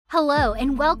Hello,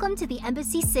 and welcome to the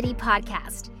Embassy City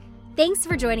podcast. Thanks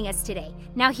for joining us today.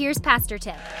 Now here's Pastor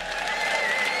Tim.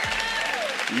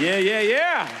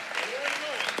 Yeah.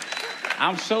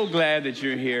 I'm so glad that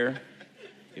you're here.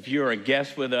 If you're a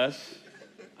guest with us,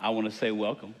 I want to say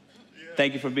welcome.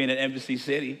 Thank you for being at Embassy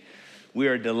City. We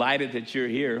are delighted that you're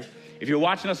here. If you're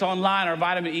watching us online, our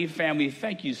Vitamin E family,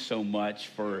 thank you so much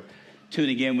for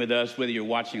tuning in with us, whether you're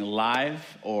watching live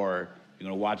or you're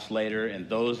going to watch later. And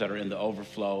those that are in the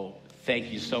overflow,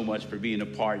 thank you so much for being a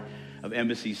part of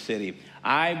Embassy City.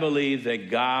 I believe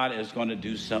that God is going to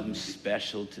do something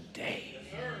special today.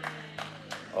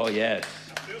 Oh, yes.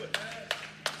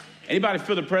 Anybody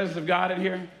feel the presence of God in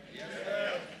here?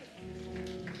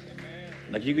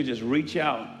 Like you could just reach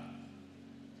out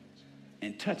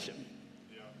and touch him.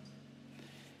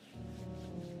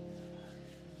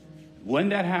 When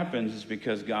that happens, it's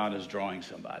because God is drawing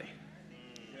somebody.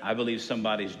 I believe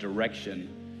somebody's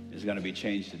direction is going to be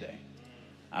changed today.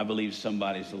 I believe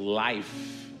somebody's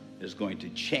life is going to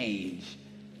change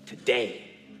today.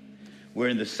 We're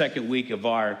in the second week of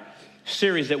our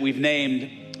series that we've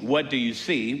named, What Do You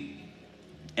See?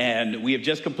 And we have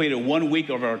just completed 1 week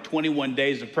of our 21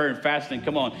 days of prayer and fasting.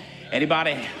 Come on,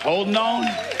 anybody holding on?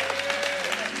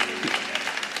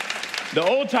 The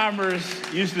old timers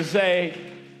used to say,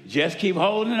 just keep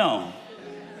holding on.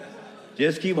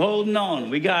 Just keep holding on.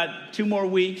 We got 2 more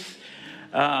weeks.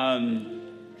 Man,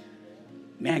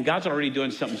 God's already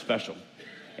doing something special.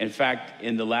 In fact,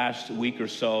 in the last week or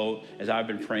so, as I've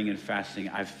been praying and fasting,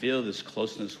 I feel this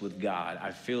closeness with God.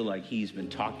 I feel like he's been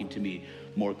talking to me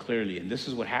more clearly. And this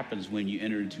is what happens when you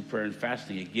enter into prayer and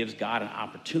fasting. It gives God an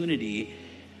opportunity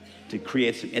to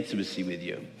create some intimacy with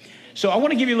you. So I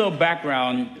want to give you a little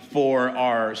background for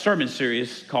our sermon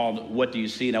series called What Do You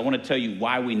See? And I want to tell you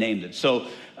why we named it. So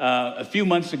a few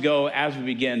months ago, as we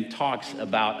began talks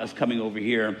about us coming over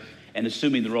here and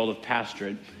assuming the role of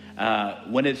pastorate,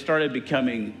 when it started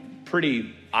becoming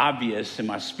pretty obvious in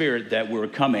my spirit that we were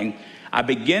coming, I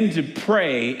began to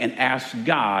pray and ask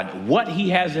God what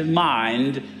he has in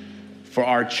mind for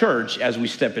our church as we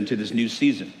step into this new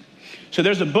season. So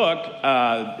there's a book,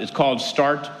 it's called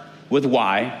Start With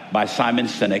Why by Simon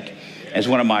Sinek. It's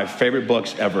one of my favorite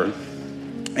books ever.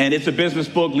 And it's a business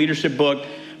book, leadership book,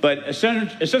 but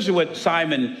essentially what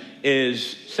Simon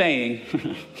is saying,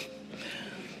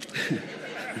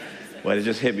 well, it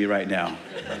just hit me right now.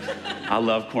 I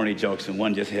love corny jokes, and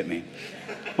one just hit me.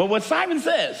 But what Simon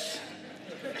says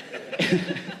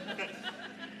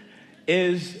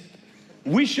is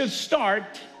we should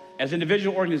start as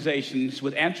individual organizations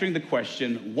with answering the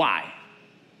question, why?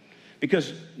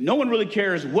 Because no one really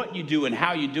cares what you do and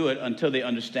how you do it until they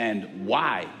understand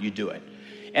why you do it.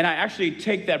 And I actually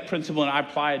take that principle and I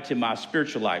apply it to my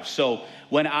spiritual life. So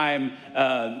when I'm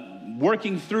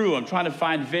working through, I'm trying to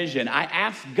find vision, I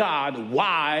ask God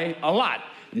why a lot.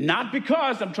 Not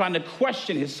because I'm trying to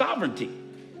question his sovereignty,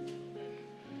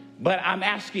 but I'm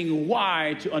asking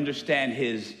why to understand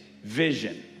his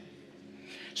vision.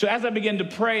 So as I begin to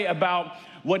pray about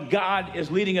what God is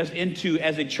leading us into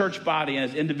as a church body and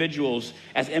as individuals,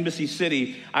 as Embassy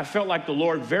City, I felt like the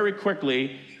Lord very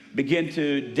quickly began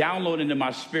to download into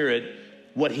my spirit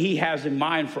what he has in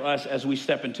mind for us as we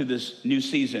step into this new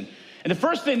season. And the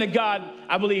first thing that God,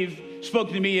 I believe,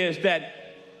 spoke to me is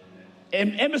that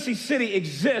Embassy City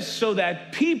exists so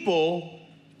that people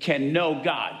can know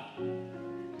God.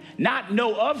 Not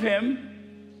know of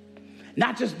him,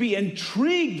 not just be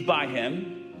intrigued by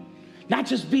him, not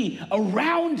just be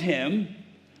around him,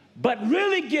 but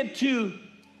really get to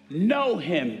know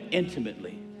him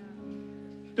intimately.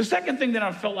 The second thing that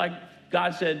I felt like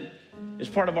God said is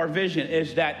part of our vision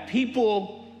is that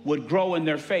people would grow in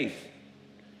their faith.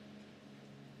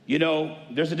 You know,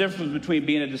 there's a difference between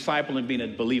being a disciple and being a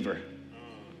believer.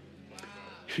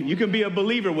 You can be a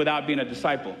believer without being a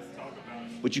disciple,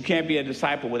 but you can't be a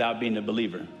disciple without being a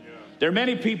believer. There are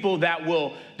many people that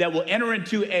will enter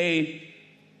into a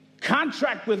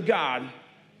contract with God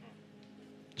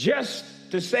just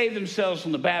to save themselves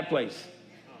from the bad place.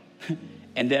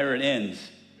 And there it ends.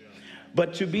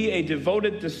 But to be a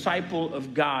devoted disciple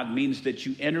of God means that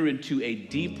you enter into a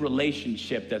deep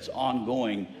relationship that's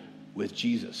ongoing with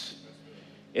Jesus.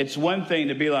 It's one thing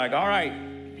to be like, all right,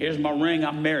 here's my ring,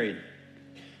 I'm married.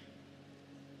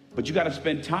 But you got to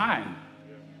spend time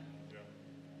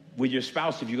with your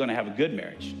spouse if you're going to have a good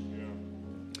marriage.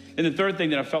 And the third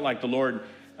thing that I felt like the Lord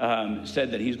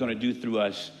said that he's going to do through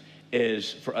us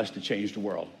is for us to change the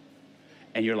world.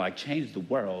 And you're like, change the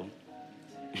world?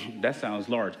 That sounds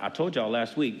large. I told y'all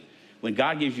last week, when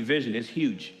God gives you vision, it's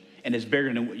huge. And it's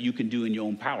bigger than what you can do in your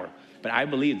own power. But I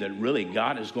believe that really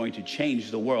God is going to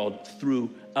change the world through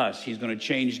us. He's going to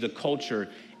change the culture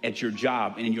at your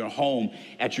job and in your home,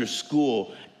 at your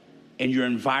school, in your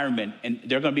environment. And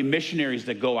there are going to be missionaries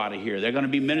that go out of here. There are going to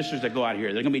be ministers that go out of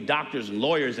here. There are going to be doctors and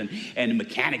lawyers and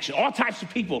mechanics and all types of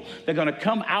people that are going to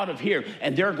come out of here,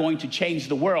 and they're going to change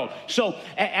the world. So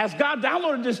as God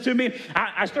downloaded this to me,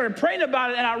 I started praying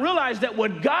about it, and I realized that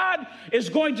what God is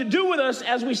going to do with us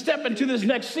as we step into this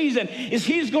next season is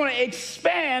he's going to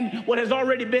expand what has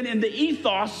already been in the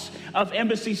ethos of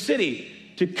Embassy City,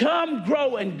 to come,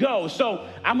 grow, and go. So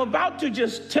I'm about to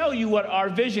just tell you what our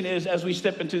vision is as we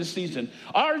step into the season.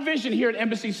 Our vision here at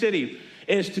Embassy City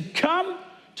is to come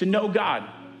to know God,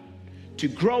 to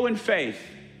grow in faith,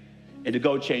 and to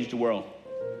go change the world.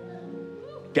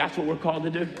 That's what we're called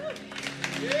to do.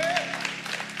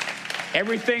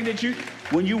 Everything that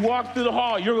when you walk through the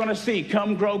hall, you're going to see,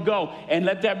 come, grow, go. And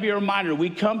let that be a reminder.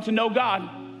 We come to know God,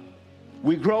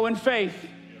 we grow in faith,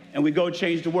 and we go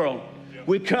change the world.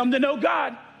 We come to know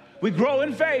God, we grow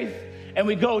in faith, and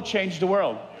we go change the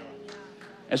world.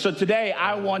 And so today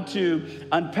I want to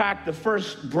unpack the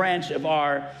first branch of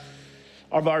our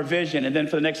vision, and then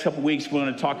for the next couple weeks we're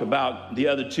going to talk about the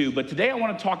other two. But today I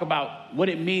want to talk about what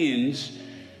it means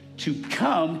to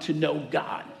come to know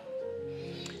God.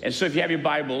 And so if you have your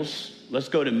Bibles, let's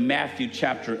go to Matthew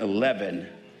chapter 11,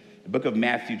 the book of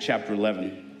Matthew chapter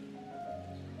 11,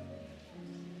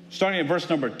 starting at verse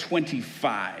number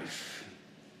 25.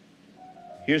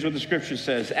 Here's what the scripture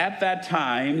says. At that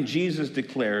time, Jesus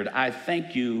declared, I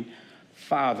thank you,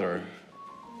 Father,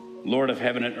 Lord of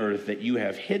heaven and earth, that you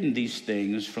have hidden these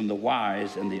things from the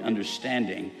wise and the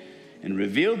understanding and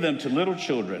revealed them to little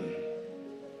children.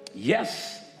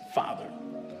 Yes, Father,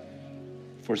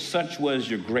 for such was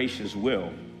your gracious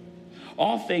will.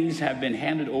 All things have been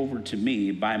handed over to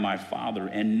me by my Father,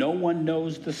 and no one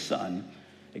knows the Son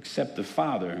except the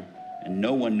Father, and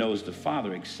no one knows the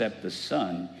Father except the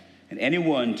Son, and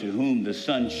anyone to whom the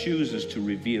Son chooses to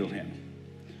reveal him.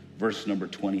 Verse number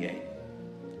 28.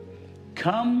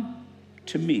 Come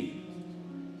to me,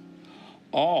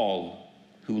 all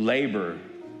who labor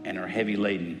and are heavy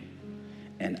laden,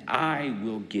 and I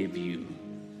will give you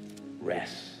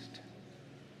rest.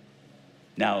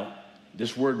 Now,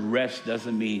 this word rest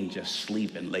doesn't mean just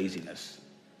sleep and laziness.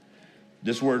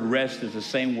 This word rest is the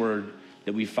same word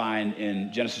that we find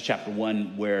in Genesis chapter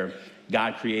 1, where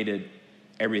God created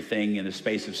everything in the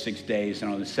space of 6 days.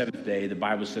 And on the seventh day, the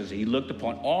Bible says he looked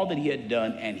upon all that he had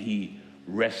done and he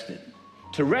rested.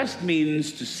 To rest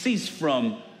means to cease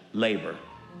from labor.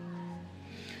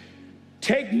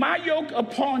 Take my yoke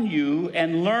upon you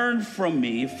and learn from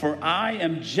me, for I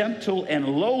am gentle and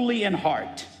lowly in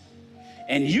heart.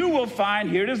 And you will find,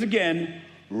 here it is again,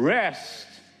 rest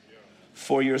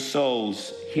for your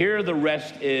souls. Here the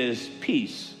rest is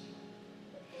peace.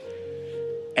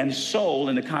 And soul,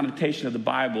 in the connotation of the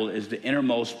Bible, is the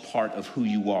innermost part of who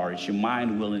you are. It's your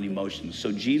mind, will, and emotions.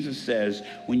 So Jesus says,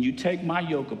 when you take my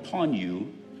yoke upon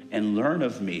you and learn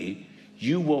of me,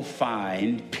 you will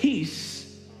find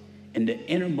peace in the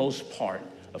innermost part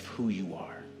of who you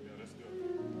are. Yeah, that's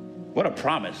good. What a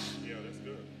promise. Yeah, that's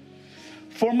good.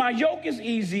 For my yoke is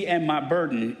easy and my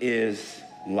burden is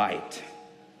light.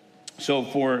 So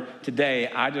for today,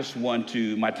 I just want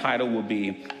to, my title will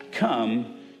be,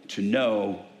 Come to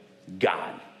Know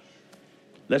God.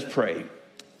 Let's pray.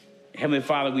 Heavenly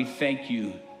Father, we thank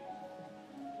you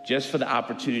just for the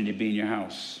opportunity to be in your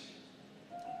house.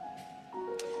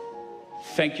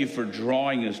 Thank you for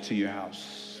drawing us to your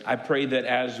house. I pray that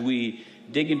as we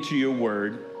dig into your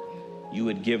word, you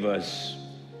would give us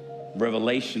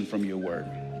revelation from your word.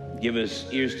 Give us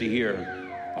ears to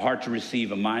hear, a heart to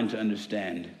receive, a mind to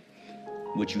understand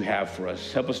what you have for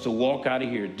us. Help us to walk out of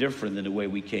here different than the way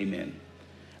we came in.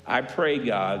 I pray,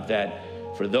 God, that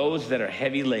for those that are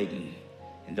heavy laden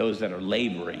and those that are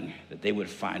laboring, that they would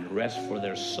find rest for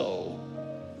their soul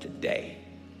today.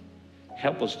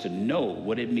 Help us to know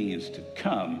what it means to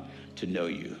come to know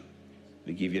you.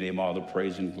 We give your name all the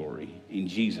praise and glory. In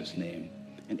Jesus' name.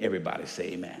 And everybody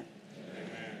say amen.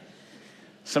 Amen.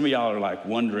 Some of y'all are like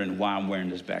wondering why I'm wearing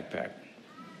this backpack.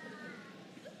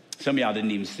 Some of y'all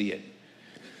didn't even see it.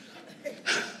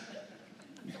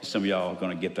 Some of y'all are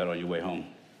going to get that on your way home.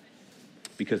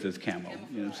 Because it's camo,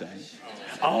 you know what I'm saying?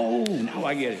 Oh, now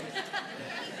I get it.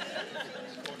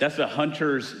 That's a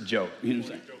hunter's joke, you know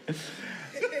what I'm saying?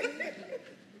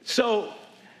 So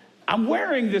I'm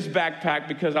wearing this backpack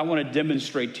because I want to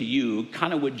demonstrate to you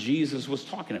kind of what Jesus was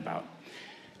talking about.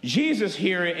 Jesus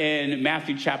here in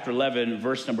Matthew chapter 11,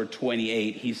 verse number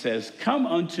 28, he says, come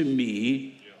unto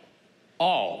me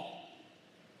all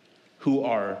who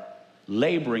are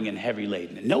laboring and heavy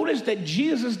laden. Notice that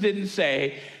Jesus didn't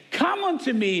say, come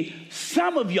unto me,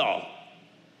 some of y'all.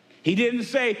 He didn't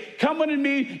say, come unto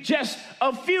me, just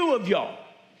a few of y'all.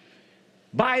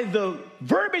 By the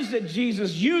verbiage that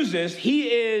Jesus uses, he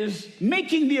is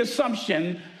making the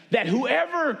assumption that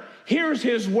whoever hears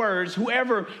his words,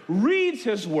 whoever reads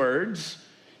his words,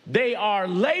 they are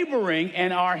laboring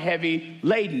and are heavy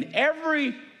laden.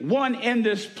 Everyone in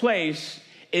this place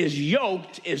is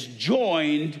yoked, is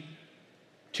joined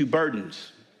to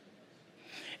burdens.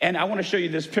 And I want to show you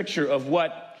this picture of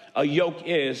what a yoke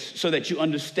is so that you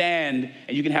understand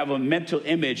and you can have a mental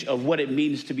image of what it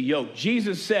means to be yoked.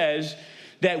 Jesus says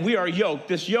that we are yoked.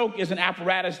 This yoke is an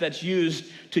apparatus that's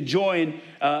used to join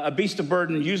a beast of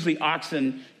burden, usually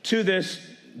oxen, to this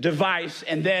device,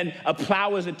 and then a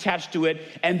plow is attached to it,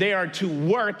 and they are to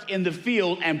work in the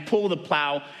field and pull the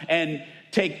plow and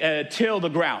till the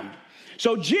ground.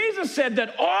 So Jesus said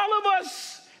that all of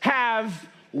us have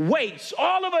weights,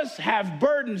 all of us have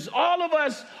burdens, all of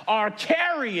us are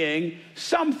carrying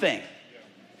something.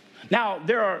 Now,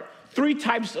 there are three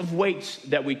types of weights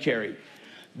that we carry.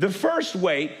 The first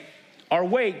weight are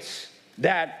weights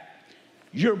that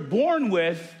you're born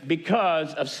with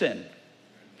because of sin.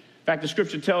 In fact, the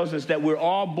scripture tells us that we're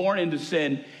all born into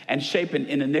sin and shapen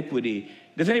in iniquity.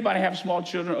 Does anybody have small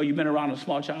children, or you've been around a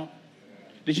small child?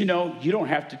 Did you know you don't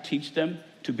have to teach them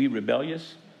to be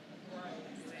rebellious?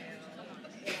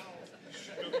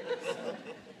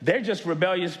 They're just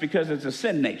rebellious because it's a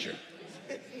sin nature.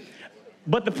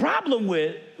 But the problem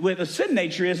with a sin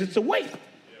nature is it's a weight.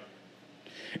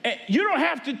 And you don't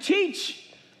have to teach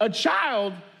a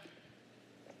child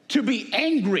to be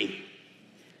angry.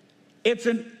 It's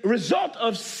a result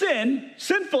of sin,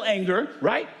 sinful anger,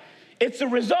 right? It's a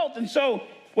result. And so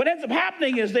what ends up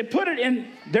happening is they put it in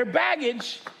their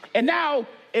baggage, and now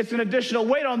it's an additional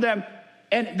weight on them.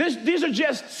 And these are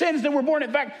just sins that were born.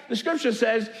 In fact, the scripture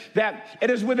says that it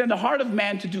is within the heart of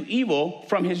man to do evil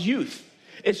from his youth.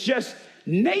 It's just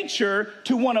nature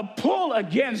to want to pull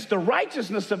against the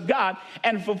righteousness of God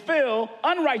and fulfill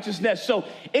unrighteousness. So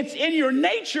it's in your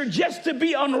nature just to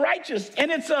be unrighteous,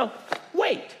 and it's a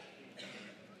weight.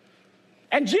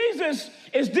 And Jesus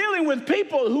is dealing with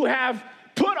people who have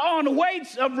put on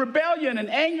weights of rebellion and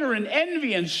anger and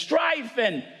envy and strife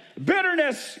and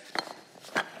bitterness,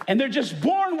 and they're just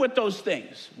born with those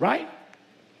things, right?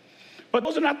 But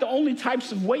those are not the only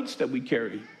types of weights that we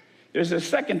carry. There's a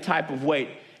second type of weight,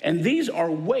 and these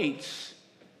are weights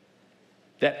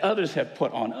that others have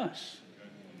put on us.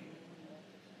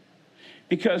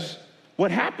 Because what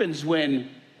happens when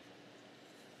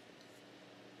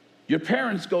your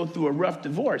parents go through a rough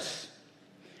divorce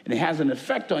and it has an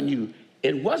effect on you,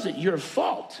 it wasn't your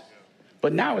fault,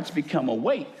 but now it's become a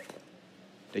weight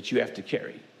that you have to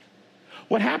carry.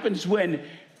 What happens when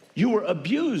you were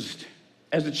abused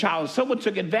as a child? Someone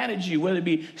took advantage of you, whether it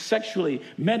be sexually,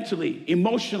 mentally,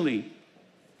 emotionally.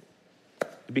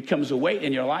 It becomes a weight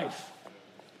in your life.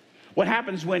 What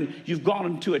happens when you've gone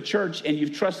into a church and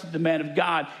you've trusted the man of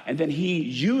God, and then he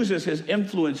uses his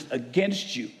influence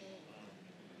against you?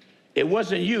 It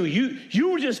wasn't you.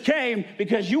 You just came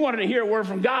because you wanted to hear a word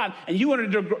from God and you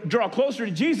wanted to draw closer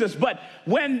to Jesus. But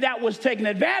when that was taken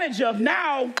advantage of,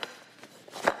 now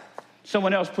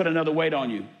someone else put another weight on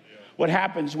you. What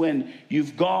happens when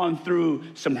you've gone through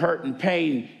some hurt and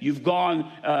pain? You've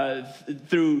gone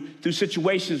through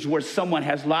situations where someone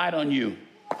has lied on you.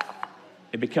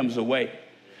 It becomes a weight.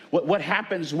 What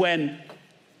happens when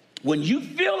you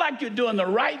feel like you're doing the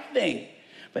right thing,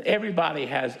 but everybody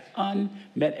has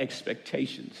unmet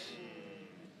expectations?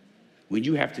 When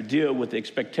you have to deal with the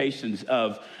expectations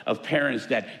of parents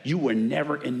that you were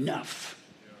never enough.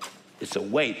 It's a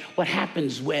weight. What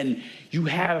happens when you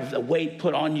have a weight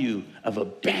put on you of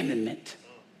abandonment?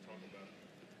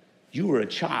 You were a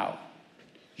child.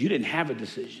 You didn't have a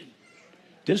decision.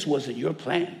 This wasn't your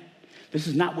plan. This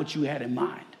is not what you had in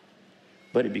mind.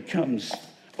 But it becomes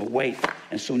a weight.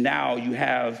 And so now you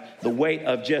have the weight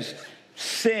of just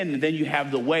sin, and then you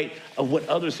have the weight of what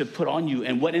others have put on you.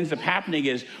 And what ends up happening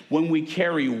is when we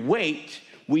carry weight,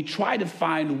 we try to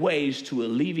find ways to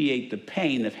alleviate the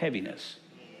pain of heaviness.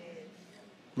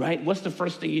 Right? What's the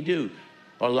first thing you do?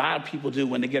 Or a lot of people do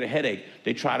when they get a headache.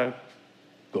 They try to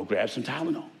go grab some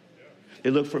Tylenol. They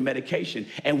look for medication.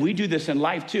 And we do this in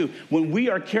life too. When we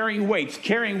are carrying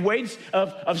weights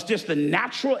of just the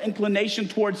natural inclination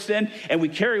towards sin, and we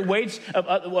carry weights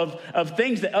of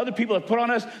things that other people have put on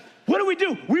us, what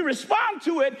do? We respond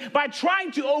to it by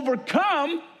trying to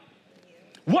overcome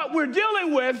what we're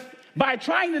dealing with, by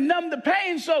trying to numb the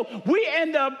pain. So we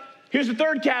end up, here's the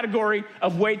third category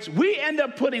of weights. We end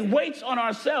up putting weights on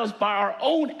ourselves by our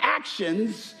own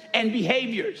actions and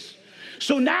behaviors.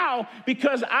 So now,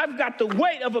 because I've got the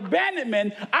weight of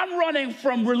abandonment, I'm running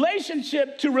from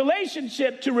relationship to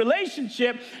relationship to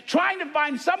relationship, trying to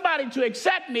find somebody to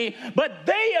accept me, but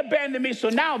they abandon me, so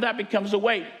now that becomes a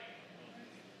weight.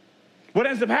 What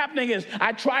ends up happening is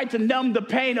I try to numb the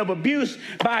pain of abuse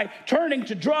by turning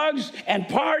to drugs and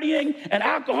partying and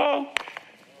alcohol,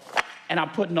 and I'm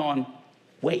putting on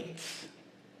weights.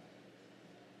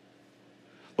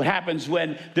 What happens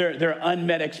when there are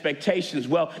unmet expectations?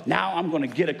 Well, now I'm going to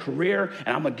get a career and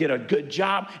I'm going to get a good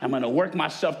job. I'm going to work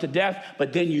myself to death,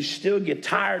 but then you still get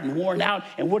tired and worn out.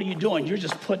 And what are you doing? You're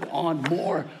just putting on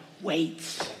more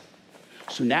weights.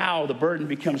 So now the burden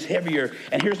becomes heavier.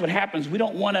 And here's what happens. We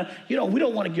don't want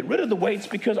to get rid of the weights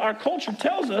because our culture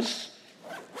tells us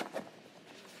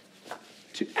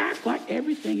to act like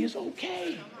everything is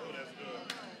okay.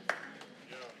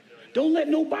 Don't let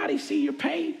nobody see your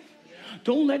pain.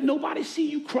 Don't let nobody see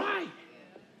you cry.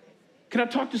 Can I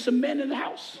talk to some men in the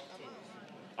house?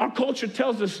 Our culture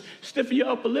tells us, stiffen your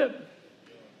upper lip.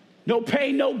 No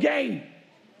pain, no gain.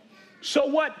 So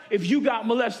what if you got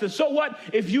molested? So what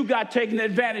if you got taken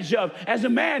advantage of? As a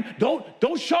man, don't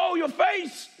show your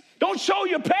face. Don't show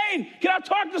your pain. Can I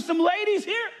talk to some ladies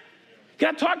here?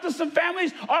 Can I talk to some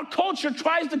families? Our culture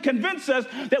tries to convince us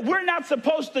that we're not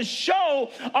supposed to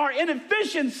show our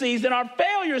inefficiencies and our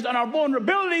failures and our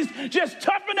vulnerabilities. Just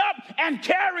toughen up and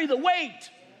carry the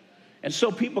weight. And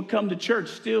so people come to church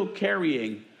still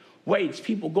carrying weights.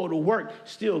 People go to work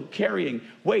still carrying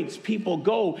weights. People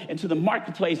go into the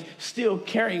marketplace still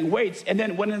carrying weights. And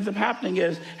then what ends up happening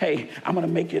is, hey, I'm going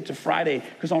to make it to Friday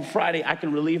because on Friday I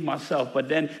can relieve myself. But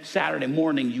then Saturday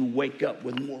morning you wake up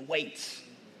with more weights.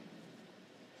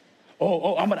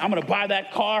 I'm gonna buy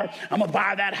that car, I'm gonna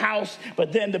buy that house,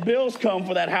 but then the bills come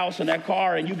for that house and that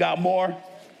car and you got more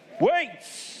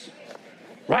weights,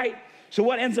 right? So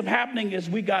what ends up happening is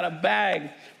we got a bag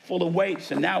full of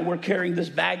weights and now we're carrying this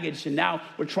baggage and now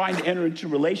we're trying to enter into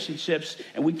relationships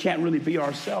and we can't really be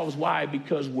ourselves. Why?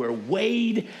 Because we're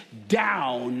weighed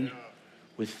down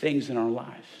with things in our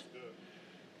lives.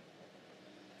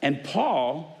 And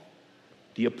Paul,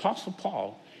 the Apostle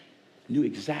Paul, knew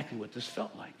exactly what this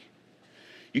felt like.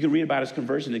 You can read about his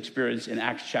conversion experience in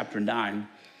Acts chapter 9.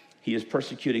 He is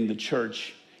persecuting the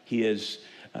church. He is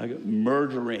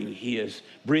murdering. He is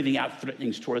breathing out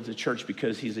threatenings towards the church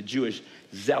because he's a Jewish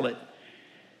zealot.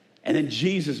 And then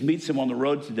Jesus meets him on the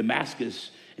road to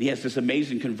Damascus. And he has this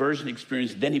amazing conversion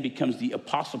experience. Then he becomes the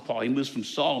Apostle Paul. He moves from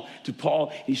Saul to Paul.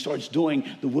 And he starts doing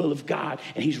the will of God.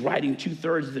 And he's writing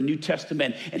 2/3 of the New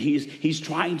Testament. And he's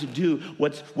trying to do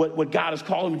what God has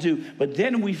called him to do. But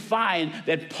then we find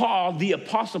that Paul, the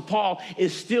Apostle Paul,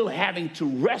 is still having to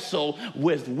wrestle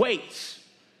with weights.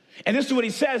 And this is what he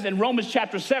says in Romans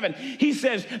chapter 7. He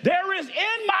says, there is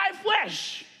in my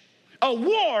flesh a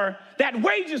war that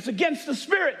wages against the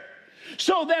spirit.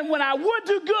 So then when I would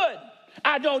do good,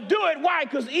 I don't do it. Why?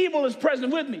 Because evil is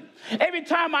present with me. Every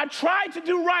time I try to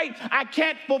do right, I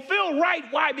can't fulfill right.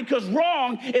 Why? Because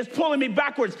wrong is pulling me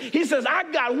backwards. He says,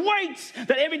 I got weights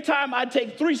that every time I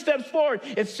take 3 steps forward,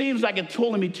 it seems like it's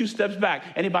pulling me 2 steps back.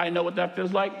 Anybody know what that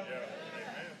feels like? Yeah.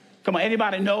 Come on,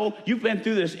 anybody know? You've been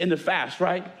through this in the fast,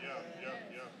 right?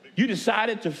 You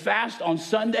decided to fast on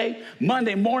Sunday.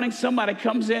 Monday morning, somebody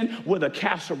comes in with a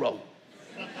casserole.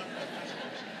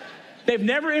 They've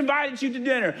never invited you to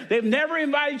dinner. They've never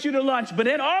invited you to lunch. But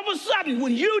then all of a sudden,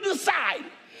 when you decide,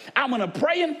 I'm going to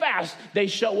pray and fast, they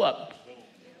show up.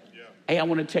 Hey, I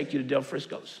want to take you to Del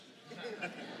Frisco's.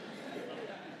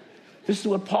 This is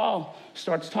what Paul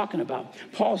starts talking about.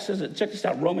 Paul says it. Check this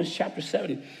out. Romans chapter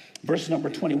 7, verse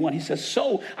number 21. He says,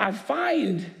 so I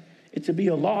find it to be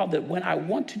a law that when I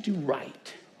want to do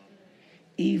right,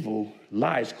 evil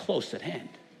lies close at hand.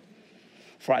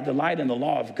 For I delight in the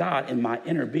law of God in my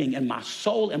inner being, in my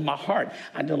soul, in my heart.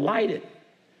 I delight it.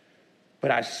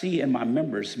 But I see in my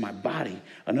members, my body,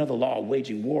 another law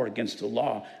waging war against the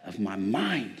law of my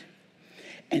mind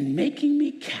and making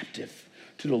me captive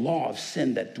to the law of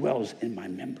sin that dwells in my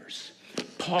members.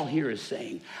 Paul here is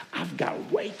saying, I've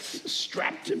got weights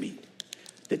strapped to me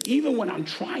that even when I'm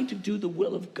trying to do the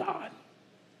will of God,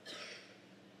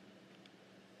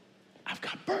 I've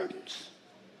got burdens.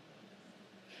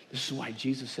 This is why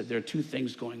Jesus said there are 2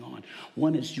 things going on.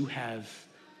 One is you have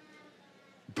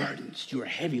burdens. You are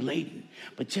heavy laden.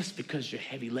 But just because you're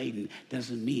heavy laden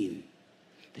doesn't mean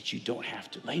that you don't have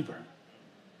to labor.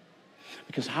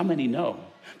 Because how many know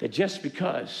that just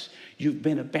because you've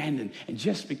been abandoned and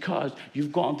just because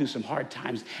you've gone through some hard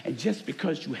times and just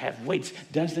because you have weights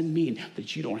doesn't mean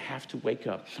that you don't have to wake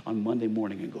up on Monday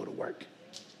morning and go to work.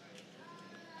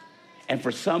 And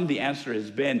for some, the answer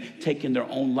has been taking their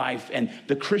own life. And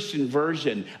the Christian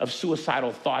version of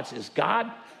suicidal thoughts is, God,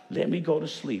 let me go to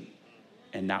sleep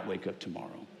and not wake up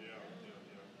tomorrow.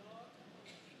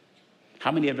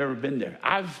 How many have ever been there?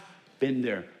 I've been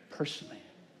there personally,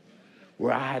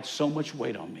 where I had so much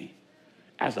weight on me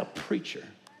as a preacher,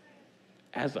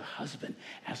 as a husband,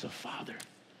 as a father,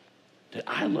 that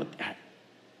I looked at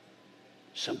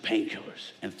some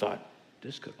painkillers and thought,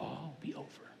 this could all be over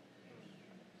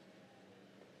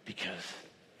because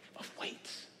of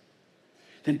weights.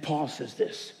 Then Paul says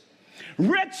this,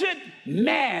 wretched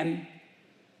man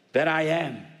that I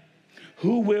am,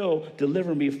 who will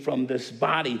deliver me from this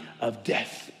body of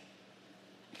death?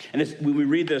 And when we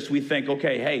read this, we think,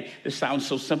 okay, hey, this sounds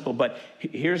so simple, but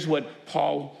here's what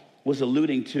Paul was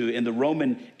alluding to. In the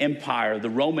Roman Empire, the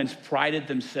Romans prided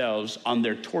themselves on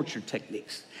their torture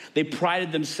techniques. They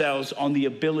prided themselves on the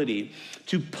ability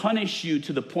to punish you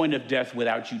to the point of death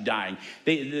without you dying.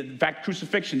 In fact,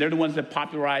 crucifixion, they're the ones that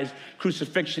popularized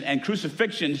crucifixion. And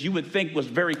crucifixions, you would think, was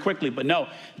very quickly, but no.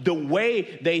 The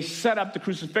way they set up the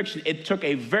crucifixion, it took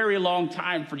a very long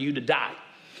time for you to die.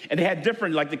 And they had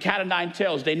different, like the cat o' nine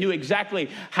tails. They knew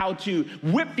exactly how to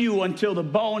whip you until the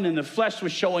bone and the flesh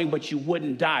was showing, but you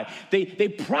wouldn't die. They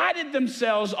prided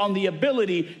themselves on the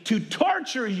ability to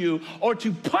torture you or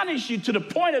to punish you to the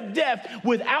point of death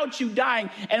without you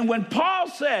dying. And when Paul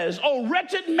says, oh,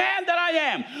 wretched man that I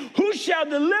am, who shall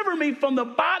deliver me from the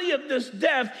body of this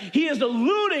death, he is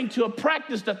alluding to a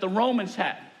practice that the Romans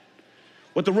had.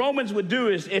 What the Romans would do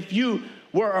is, if you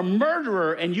were a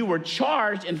murderer and you were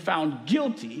charged and found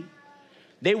guilty,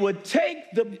 they would take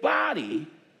the body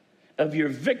of your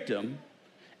victim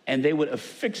and they would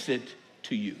affix it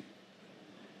to you.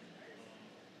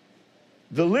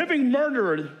 The living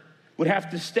murderer would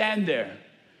have to stand there,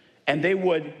 and they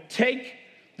would take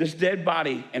this dead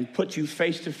body and put you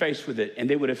face to face with it, and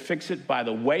they would affix it by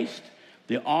the waist,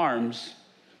 the arms,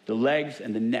 the legs,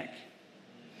 and the neck.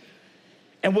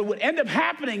 And what would end up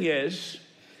happening is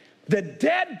the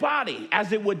dead body,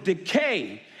 as it would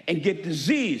decay and get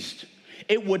diseased,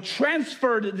 it would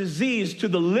transfer the disease to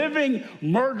the living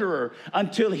murderer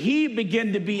until he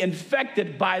began to be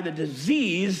infected by the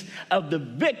disease of the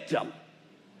victim.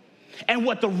 And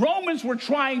what the Romans were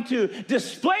trying to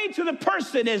display to the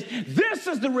person is, this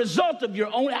is the result of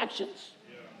your own actions.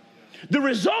 The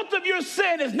result of your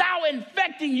sin is now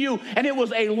infecting you, and it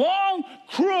was a long,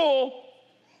 cruel,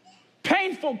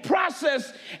 painful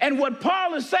process. And what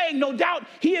Paul is saying, no doubt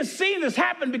he has seen this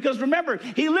happen, because remember,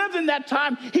 he lived in that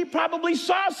time. He probably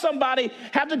saw somebody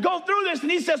have to go through this, and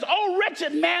he says, oh,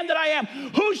 wretched man that I am,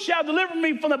 who shall deliver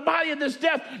me from the body of this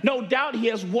death? No doubt he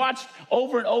has watched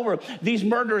over and over these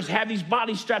murderers have these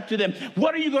bodies strapped to them.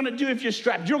 What are you going to do if you're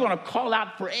strapped? You're going to call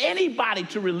out for anybody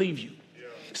to relieve you.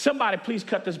 Somebody please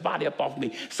cut this body up off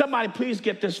me. Somebody please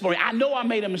get this for me. I know I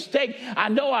made a mistake. I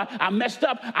know I messed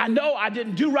up. I know I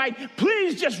didn't do right.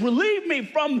 Please just relieve me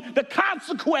from the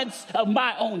consequence of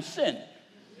my own sin.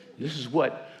 This is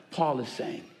what Paul is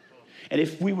saying. And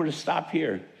if we were to stop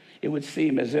here, it would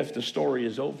seem as if the story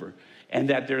is over and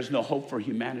that there's no hope for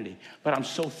humanity. But I'm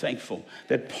so thankful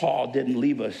that Paul didn't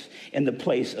leave us in the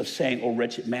place of saying, oh,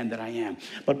 wretched man that I am.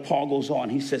 But Paul goes on.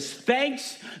 He says,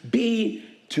 thanks be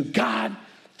to God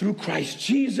through Christ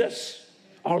Jesus,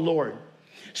 our Lord.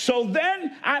 So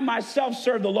then I myself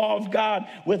serve the law of God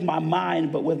with my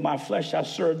mind, but with my flesh I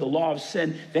serve the law of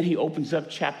sin. Then he opens up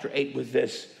chapter 8 with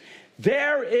this.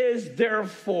 There is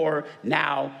therefore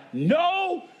now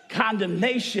no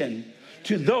condemnation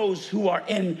to those who are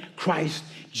in Christ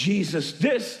Jesus.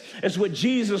 This is what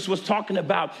Jesus was talking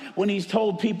about when he's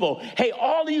told people, hey,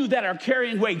 all of you that are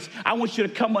carrying weights, I want you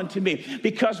to come unto me.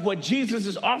 Because what Jesus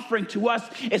is offering to us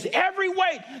is every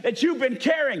weight that you've been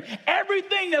carrying,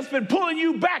 everything that's been pulling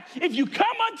you back. If you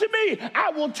come unto me, I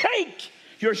will take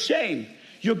your shame,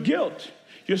 your guilt,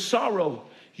 your sorrow,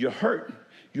 your hurt,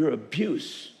 your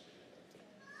abuse,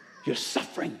 your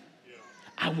suffering.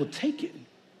 I will take it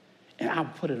and I'll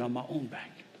put it on my own back.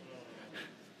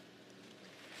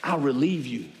 I'll relieve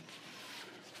you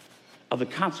of the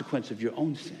consequence of your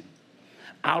own sin.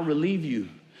 I'll relieve you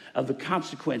of the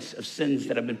consequence of sins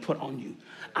that have been put on you.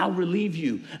 I'll relieve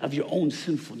you of your own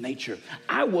sinful nature.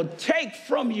 I will take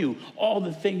from you all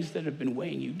the things that have been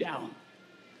weighing you down.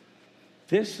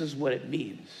 This is what it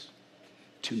means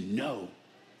to know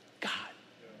God.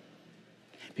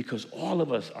 Because all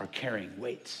of us are carrying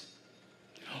weights.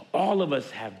 All of us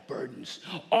have burdens.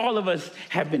 All of us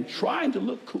have been trying to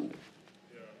look cool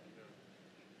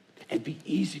and be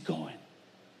easygoing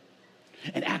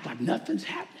and act like nothing's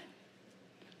happening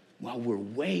while we're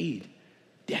weighed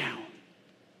down.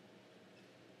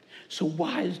 So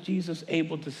why is Jesus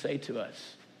able to say to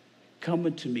us, Come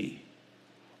unto me,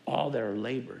 all that are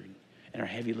laboring and are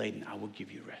heavy laden, I will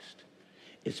give you rest.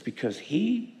 It's because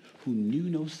he who knew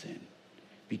no sin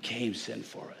became sin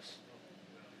for us.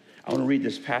 I want to read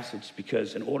this passage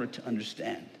because in order to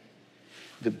understand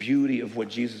the beauty of what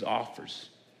Jesus offers,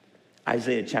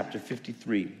 Isaiah chapter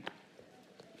 53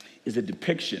 is a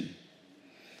depiction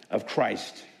of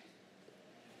Christ.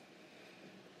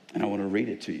 And I want to read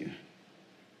it to you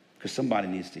because somebody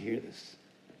needs to hear this.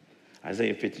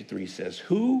 Isaiah 53 says,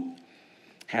 who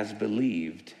has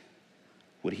believed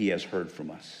what he has heard from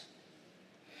us?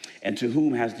 And to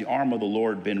whom has the arm of the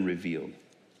Lord been revealed?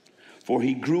 For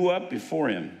he grew up before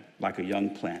him like a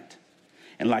young plant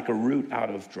and like a root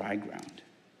out of dry ground.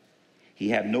 He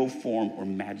had no form or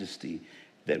majesty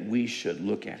that we should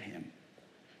look at him,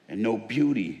 and no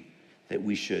beauty that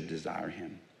we should desire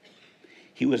him.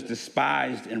 He was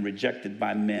despised and rejected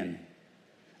by men,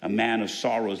 a man of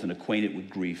sorrows and acquainted with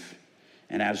grief,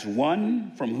 and as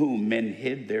one from whom men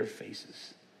hid their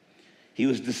faces. He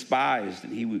was despised,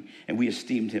 and we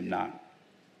esteemed him not.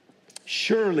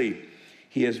 Surely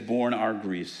he has borne our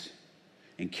griefs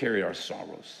and carried our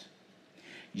sorrows.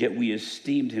 Yet we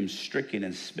esteemed him stricken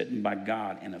and smitten by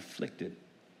God and afflicted.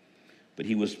 But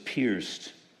he was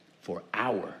pierced for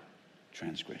our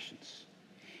transgressions.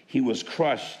 He was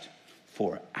crushed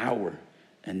for our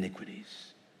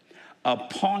iniquities.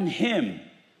 Upon him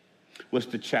was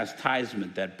the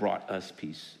chastisement that brought us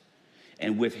peace,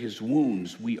 and with his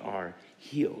wounds we are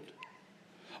healed.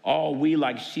 All we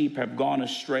like sheep have gone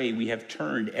astray. We have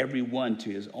turned every one to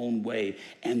his own way,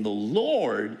 and the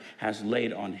Lord has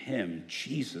laid on him,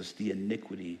 Jesus, the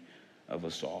iniquity of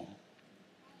us all.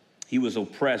 He was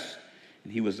oppressed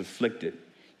and he was afflicted,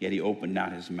 yet he opened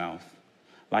not his mouth.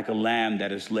 Like a lamb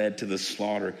that is led to the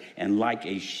slaughter, and like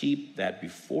a sheep that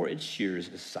before its shears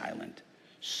is silent,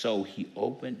 so he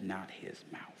opened not his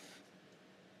mouth.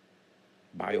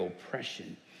 By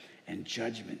oppression and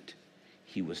judgment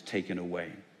he was taken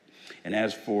away. And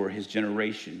as for his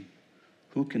generation,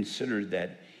 who considered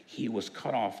that he was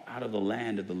cut off out of the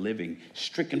land of the living,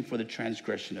 stricken for the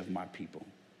transgression of my people?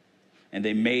 And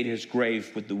they made his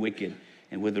grave with the wicked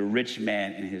and with a rich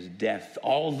man in his death,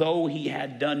 although he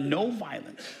had done no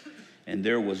violence, and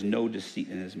there was no deceit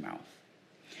in his mouth.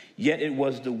 Yet it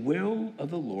was the will of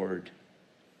the Lord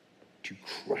to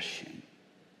crush him.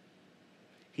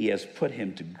 He has put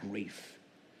him to grief.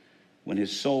 When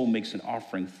his soul makes an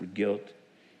offering for guilt,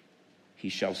 he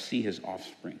shall see his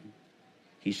offspring.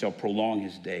 He shall prolong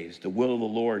his days. The will of the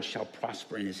Lord shall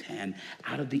prosper in his hand.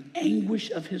 Out of the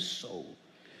anguish of his soul,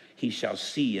 he shall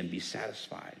see and be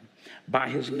satisfied. By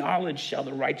his knowledge shall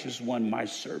the righteous one, my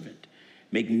servant,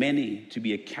 make many to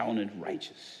be accounted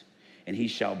righteous, and he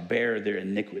shall bear their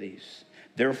iniquities.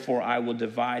 Therefore I will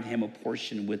divide him a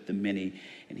portion with the many,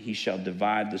 and he shall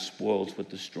divide the spoils with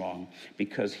the strong,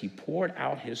 because he poured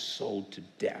out his soul to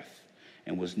death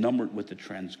and was numbered with the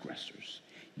transgressors.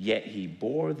 Yet he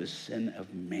bore the sin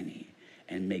of many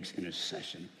and makes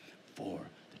intercession for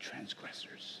the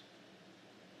transgressors.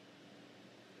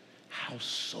 How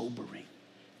sobering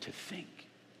to think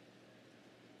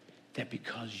that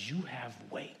because you have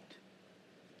weight,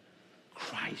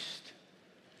 Christ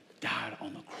died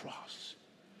on the cross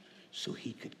so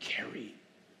he could carry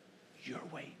your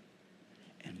weight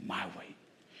and my weight,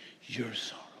 your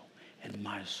sorrow and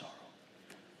my sorrow.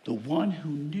 The one who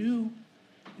knew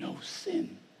no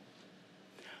sin,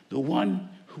 the one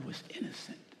who was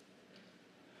innocent,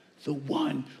 the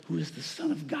one who is the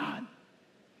Son of God,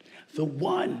 the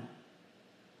one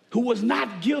who was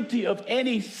not guilty of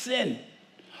any sin,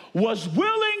 was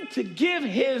willing to give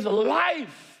his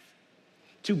life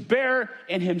to bear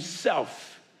in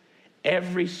himself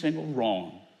every single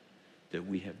wrong that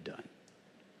we have done.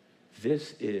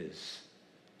 This is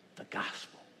the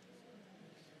gospel.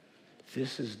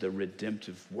 This is the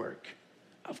redemptive work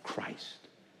of Christ.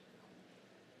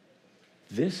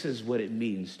 This is what it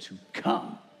means to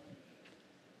come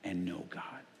and know God.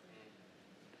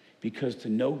 Because to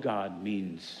know God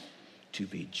means to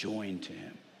be joined to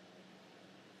him.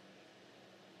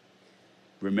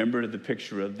 Remember the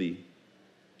picture of the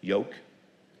yoke?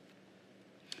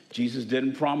 Jesus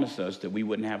didn't promise us that we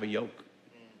wouldn't have a yoke.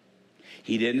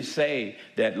 He didn't say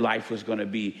that life was going to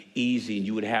be easy and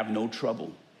you would have no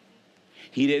trouble.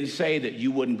 He didn't say that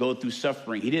you wouldn't go through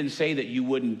suffering. He didn't say that you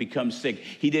wouldn't become sick.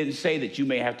 He didn't say that you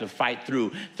may have to fight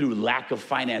through lack of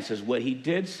finances. What he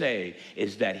did say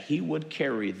is that he would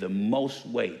carry the most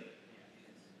weight.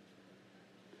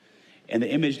 And the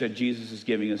image that Jesus is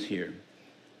giving us here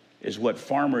is what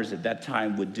farmers at that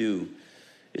time would do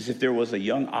is if there was a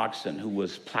young oxen who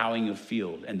was plowing a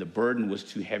field and the burden was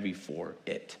too heavy for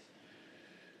it,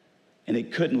 And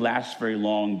it couldn't last very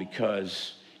long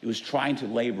because it was trying to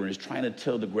labor, it was trying to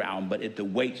till the ground, but the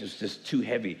weight was just too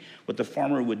heavy. What the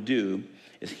farmer would do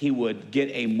is he would get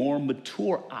a more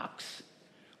mature ox,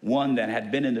 one that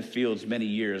had been in the fields many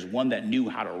years, one that knew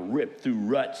how to rip through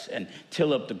ruts and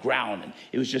till up the ground. And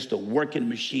it was just a working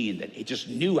machine that it just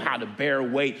knew how to bear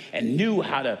weight and knew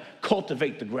how to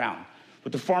cultivate the ground.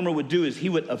 What the farmer would do is he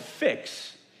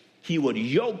would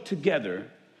yoke together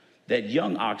that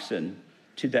young oxen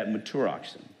to that mature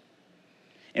oxen.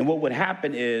 And what would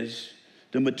happen is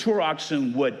the mature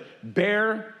oxen would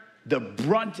bear the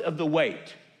brunt of the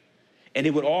weight, and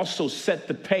it would also set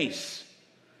the pace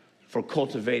for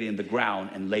cultivating the ground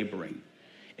and laboring.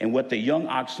 And what the young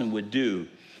oxen would do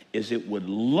is it would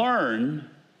learn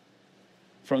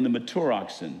from the mature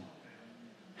oxen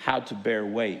how to bear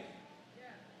weight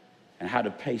and how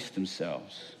to pace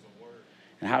themselves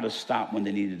and how to stop when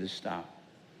they needed to stop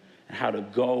and how to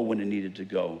go when they needed to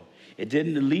go. It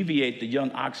didn't alleviate the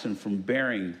young oxen from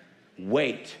bearing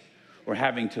weight or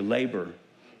having to labor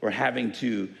or having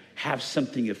to have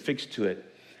something affixed to it.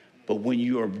 But when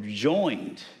you are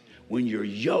joined, when you're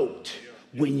yoked,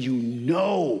 when you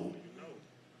know.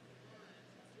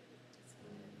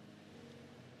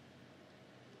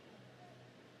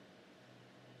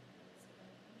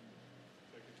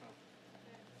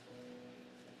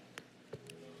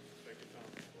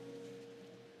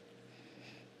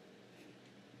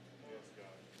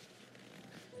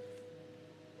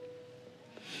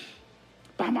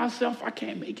 By myself, I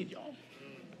can't make it, y'all.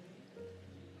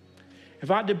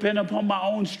 If I depend upon my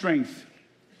own strength,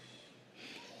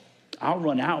 I'll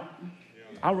run out.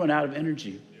 I'll run out of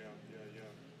energy.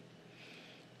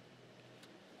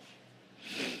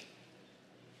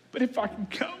 But if I can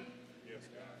come,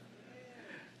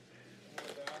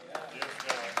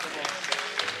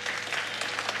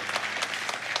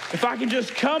 if I can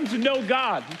just come to know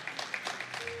God,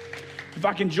 if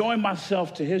I can join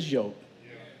myself to his yoke,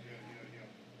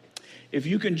 if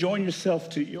you can join yourself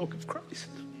to the yoke of Christ,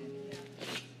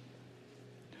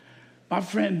 my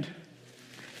friend,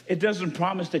 it doesn't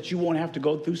promise that you won't have to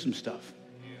go through some stuff.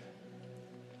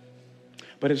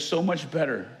 But it's so much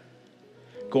better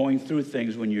going through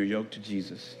things when you're yoked to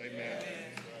Jesus.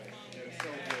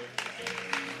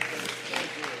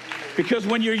 Because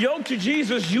when you're yoked to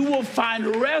Jesus, you will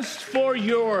find rest for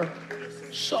your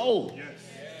soul.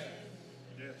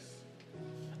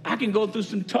 I can go through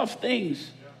some tough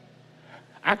things.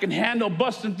 I can handle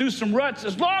busting through some ruts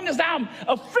as long as I'm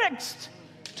affixed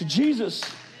to Jesus.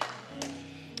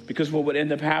 Because what would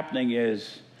end up happening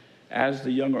is, as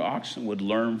the younger oxen would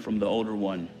learn from the older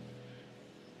one,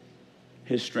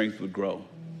 his strength would grow.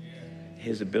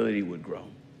 His ability would grow.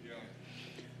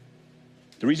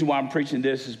 The reason why I'm preaching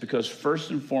this is because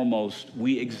first and foremost,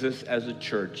 we exist as a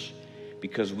church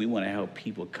because we want to help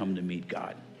people come to meet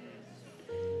God.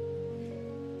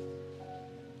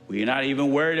 We're not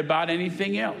even worried about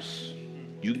anything else.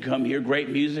 You can come hear great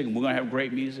music, and we're going to have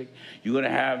great music. You're going to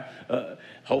have,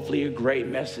 hopefully, a great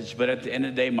message. But at the end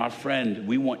of the day, my friend,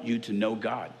 we want you to know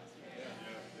God.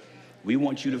 We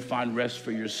want you to find rest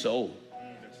for your soul.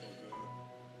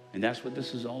 And that's what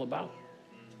this is all about.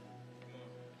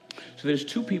 So there's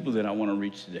two people that I want to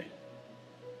reach today.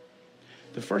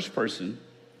 The first person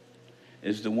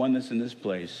is the one that's in this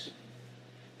place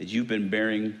that you've been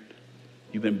bearing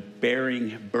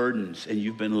burdens and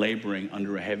you've been laboring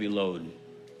under a heavy load.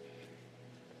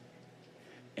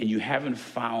 And you haven't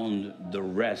found the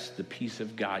rest, the peace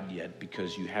of God yet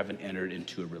because you haven't entered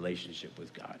into a relationship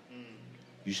with God.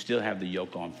 You still have the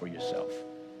yoke on for yourself.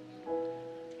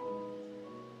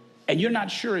 And you're not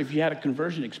sure if you had a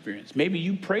conversion experience. Maybe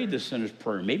you prayed the sinner's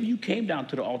prayer. Maybe you came down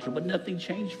to the altar, but nothing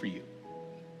changed for you.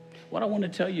 What I want to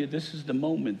tell you, this is the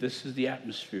moment, this is the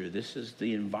atmosphere, this is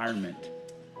the environment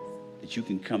that you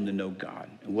can come to know God.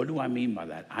 And what do I mean by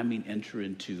that? I mean enter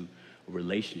into a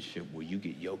relationship where you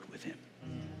get yoked with him.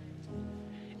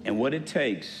 And what it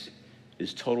takes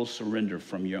is total surrender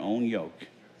from your own yoke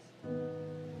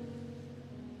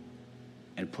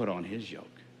and put on his yoke.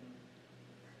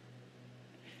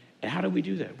 And how do we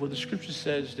do that? Well, the scripture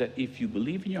says that if you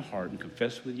believe in your heart and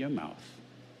confess with your mouth,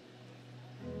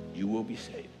 you will be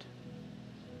saved.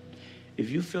 If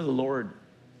you feel the Lord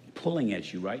pulling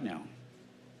at you right now,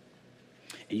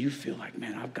 and you feel like,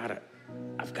 man, I've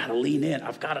got to lean in.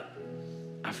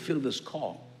 I feel this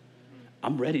call.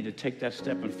 I'm ready to take that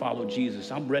step and follow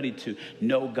Jesus. I'm ready to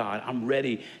know God. I'm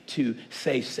ready to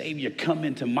say, Savior, come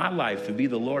into my life and be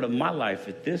the Lord of my life.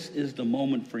 If this is the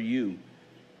moment for you,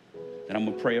 then I'm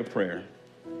going to pray a prayer.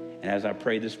 And as I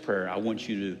pray this prayer, I want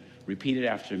you to repeat it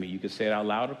after me. You can say it out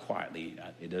loud or quietly.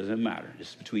 It doesn't matter.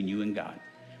 It's between you and God.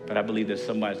 But I believe that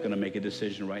somebody's going to make a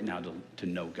decision right now to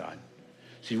know God.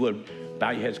 So if you would,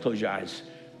 bow your heads, close your eyes.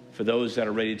 For those that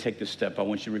are ready to take this step, I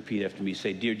want you to repeat after me.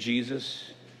 Say, "Dear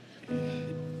Jesus,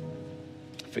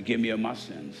 forgive me of my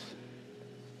sins.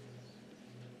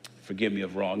 Forgive me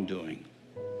of wrongdoing.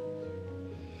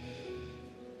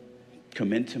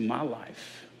 Come into my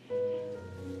life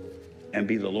and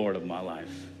be the Lord of my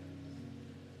life."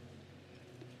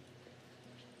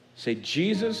 Say,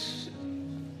 "Jesus,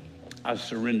 I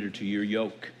surrender to your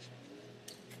yoke.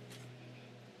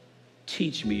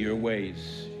 Teach me your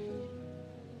ways.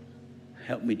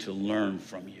 Help me to learn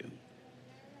from you."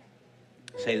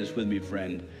 Say this with me,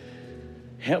 friend.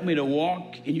 "Help me to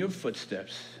walk in your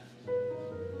footsteps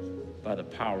by the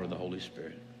power of the Holy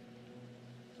Spirit."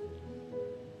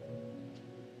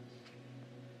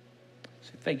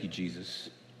 Say, "Thank you, Jesus,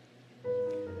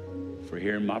 for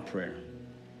hearing my prayer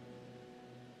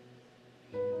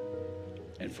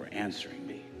and for answering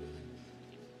me.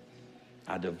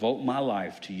 I devote my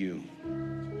life to you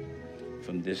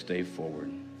from this day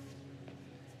forward.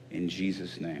 In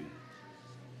Jesus' name,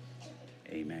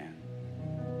 amen."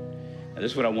 Now,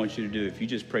 this is what I want you to do. If you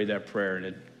just pray that prayer,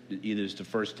 and either it's the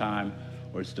first time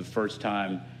or it's the first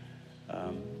time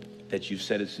that you've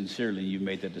said it sincerely, you've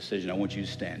made that decision, I want you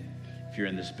to stand. If you're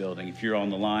in this building, if you're on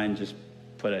the line, just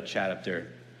put a chat up there.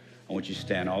 I want you to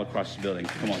stand all across the building.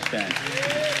 Come on, stand.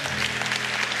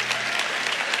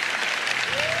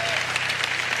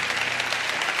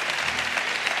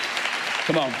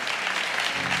 Come on.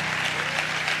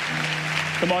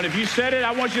 Come on, if you said it,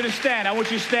 I want you to stand. I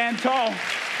want you to stand tall.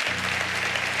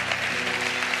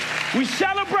 We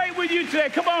celebrate with you today.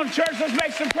 Come on, church, let's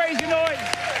make some crazy noise.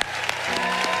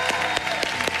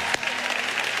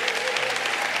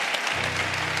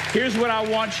 Here's what I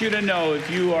want you to know.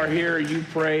 If you are here, you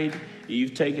prayed,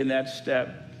 you've taken that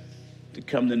step to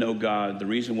come to know God, the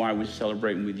reason why we're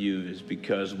celebrating with you is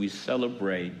because we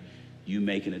celebrate you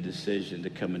making a decision to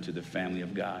come into the family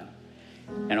of God.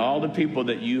 And all the people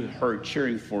that you heard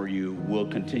cheering for you will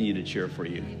continue to cheer for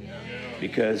you.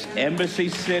 Because Embassy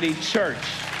City Church,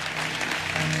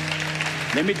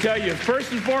 let me tell you,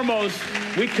 first and foremost,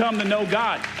 we come to know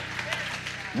God.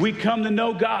 We come to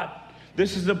know God.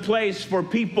 This is a place for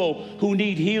people who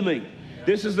need healing.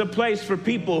 This is a place for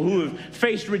people who have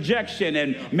faced rejection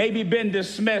and maybe been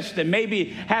dismissed and maybe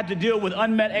had to deal with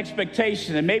unmet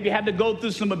expectations and maybe had to go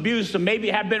through some abuse or maybe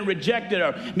have been rejected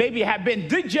or maybe have been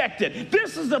dejected.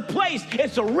 This is a place,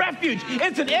 it's a refuge,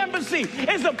 it's an embassy,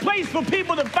 it's a place for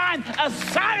people to find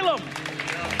asylum.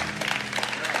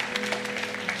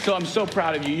 So I'm so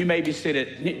proud of you. You may be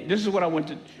seated. This is what I want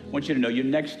you to know. Your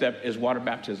next step is water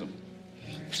baptism.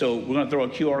 So we're going to throw a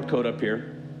QR code up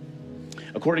here.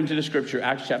 According to the scripture,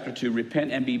 Acts chapter 2,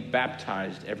 repent and be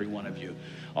baptized, every one of you.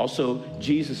 Also,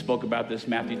 Jesus spoke about this,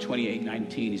 Matthew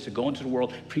 28:19. He said, go into the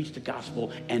world, preach the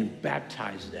gospel, and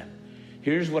baptize them.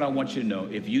 Here's what I want you to know.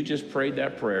 If you just prayed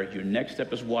that prayer, your next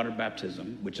step is water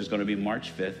baptism, which is going to be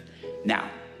March 5th. Now,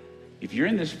 if you're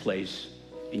in this place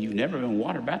and you've never been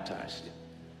water baptized,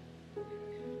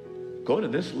 go to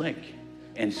this link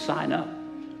and sign up,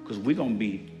 because we're going to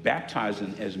be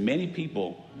baptizing as many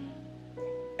people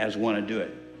as want to do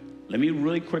it. Let me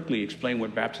really quickly explain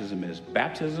what baptism is.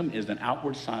 Baptism is an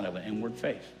outward sign of an inward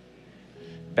faith.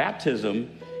 Baptism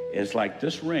is like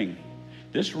this ring.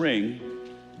 This ring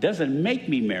doesn't make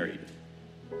me married.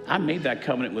 I made that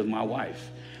covenant with my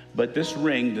wife. But this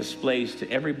ring displays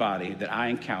to everybody that I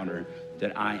encounter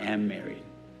that I am married.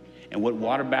 And what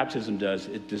water baptism does,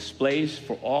 it displays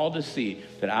for all to see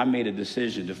that I made a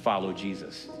decision to follow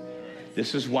Jesus.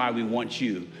 This is why we want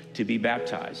you to be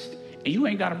baptized. And you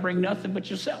ain't got to bring nothing but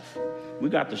yourself. We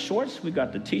got the shorts, we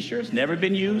got the t-shirts, never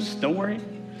been used, don't worry.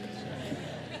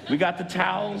 We got the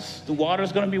towels, the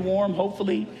water's going to be warm,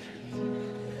 hopefully.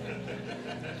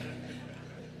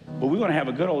 But we're going to have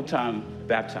a good old time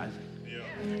baptizing.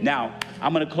 Now,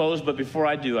 I'm going to close, but before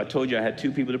I do, I told you I had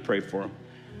two people to pray for.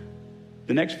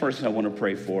 The next person I want to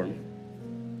pray for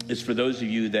is for those of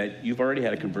you that you've already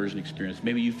had a conversion experience.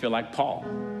 Maybe you feel like Paul.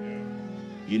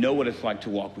 You know what it's like to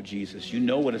walk with Jesus. You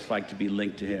know what it's like to be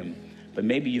linked to him. But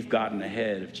maybe you've gotten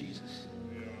ahead of Jesus.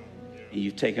 And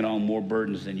you've taken on more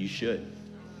burdens than you should.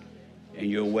 And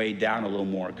you're weighed down a little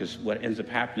more, because what ends up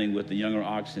happening with the younger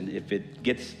oxen, if it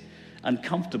gets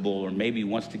uncomfortable or maybe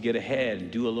wants to get ahead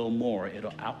and do a little more,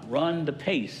 it'll outrun the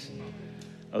pace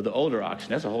of the older oxen.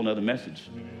 That's a whole nother message.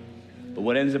 But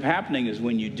what ends up happening is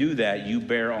when you do that, you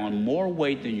bear on more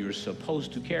weight than you're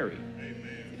supposed to carry.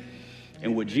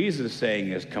 And what Jesus is saying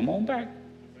is, come on back.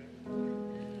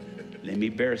 Let me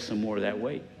bear some more of that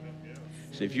weight.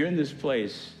 So if you're in this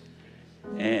place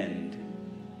and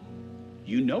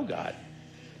you know God,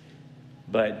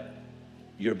 but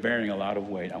you're bearing a lot of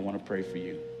weight. I want to pray for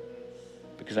you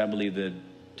because I believe that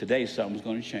today something's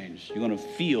going to change. You're going to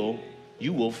feel,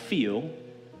 you will feel,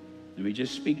 let me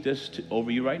just speak this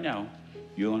over you right now.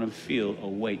 You're going to feel a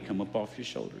weight come up off your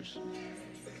shoulders.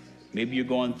 Maybe you're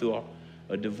going through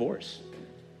a divorce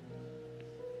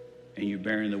and you're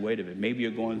bearing the weight of it. Maybe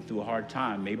you're going through a hard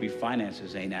time. Maybe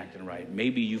finances ain't acting right.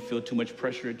 Maybe you feel too much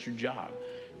pressure at your job.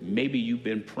 Maybe you've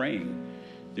been praying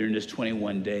during this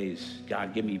 21 days.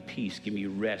 God, give me peace. Give me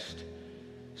rest.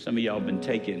 Some of y'all have been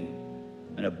taking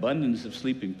an abundance of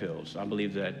sleeping pills. I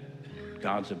believe that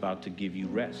God's about to give you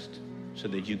rest so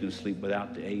that you can sleep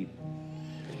without the aid.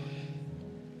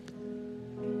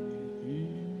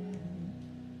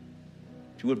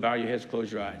 If you would bow your heads,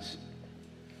 close your eyes.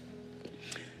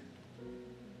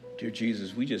 Dear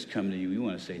Jesus, we just come to you. We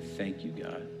want to say thank you,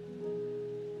 God,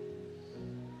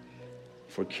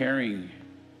 for carrying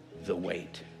the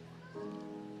weight,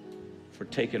 for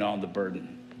taking on the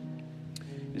burden.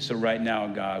 And so right now,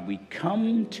 God, we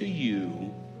come to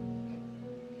you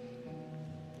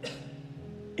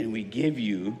and we give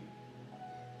you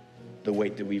the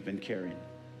weight that we've been carrying.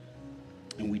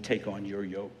 And we take on your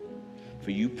yoke. For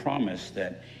you promise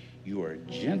that you are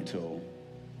gentle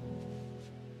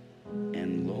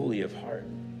and lowly of heart.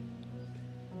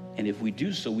 And if we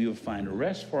do so, we will find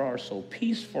rest for our soul,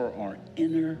 peace for our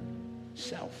inner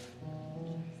self.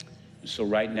 So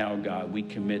right now, God, we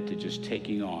commit to just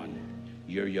taking on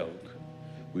your yoke.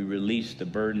 We release the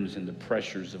burdens and the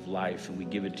pressures of life, and we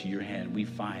give it to your hand. We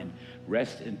find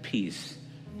rest and peace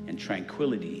and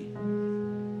tranquility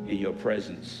in your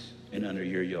presence and under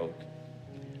your yoke.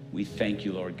 We thank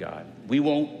you, Lord God.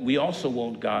 We also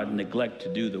won't, God, neglect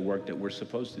to do the work that we're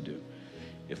supposed to do.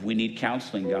 If we need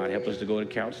counseling, God, help us to go to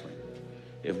counseling.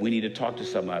 If we need to talk to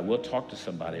somebody, we'll talk to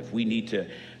somebody. If we need to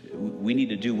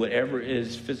do whatever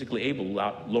is physically able,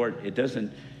 Lord,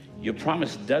 your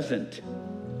promise doesn't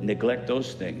neglect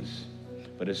those things.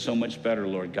 But it's so much better,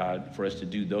 Lord God, for us to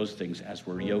do those things as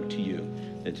we're yoked to you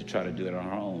than to try to do it on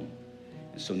our own.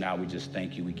 And so now we just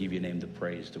thank you. We give your name the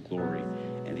praise, the glory,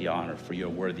 and the honor, for you're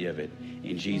worthy of it.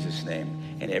 In Jesus'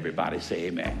 name. And everybody say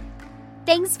amen.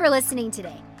 Thanks for listening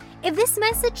today. If this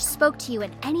message spoke to you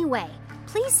in any way,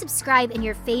 please subscribe in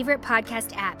your favorite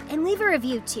podcast app and leave a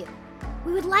review too.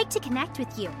 We would like to connect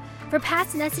with you. For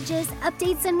past messages,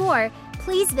 updates, and more,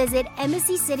 please visit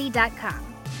embassycity.com.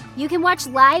 You can watch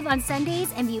live on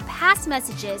Sundays and view past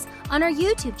messages on our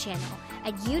YouTube channel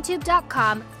at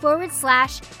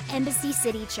youtube.com/Embassy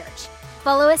City Church.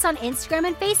 Follow us on Instagram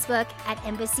and Facebook at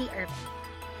Embassy Irving.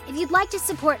 If you'd like to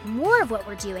support more of what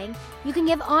we're doing, you can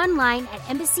give online at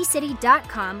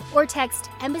embassycity.com or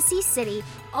text Embassy City,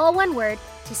 all one word,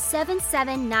 to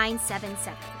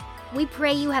 77977. We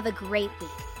pray you have a great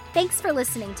week. Thanks for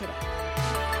listening today.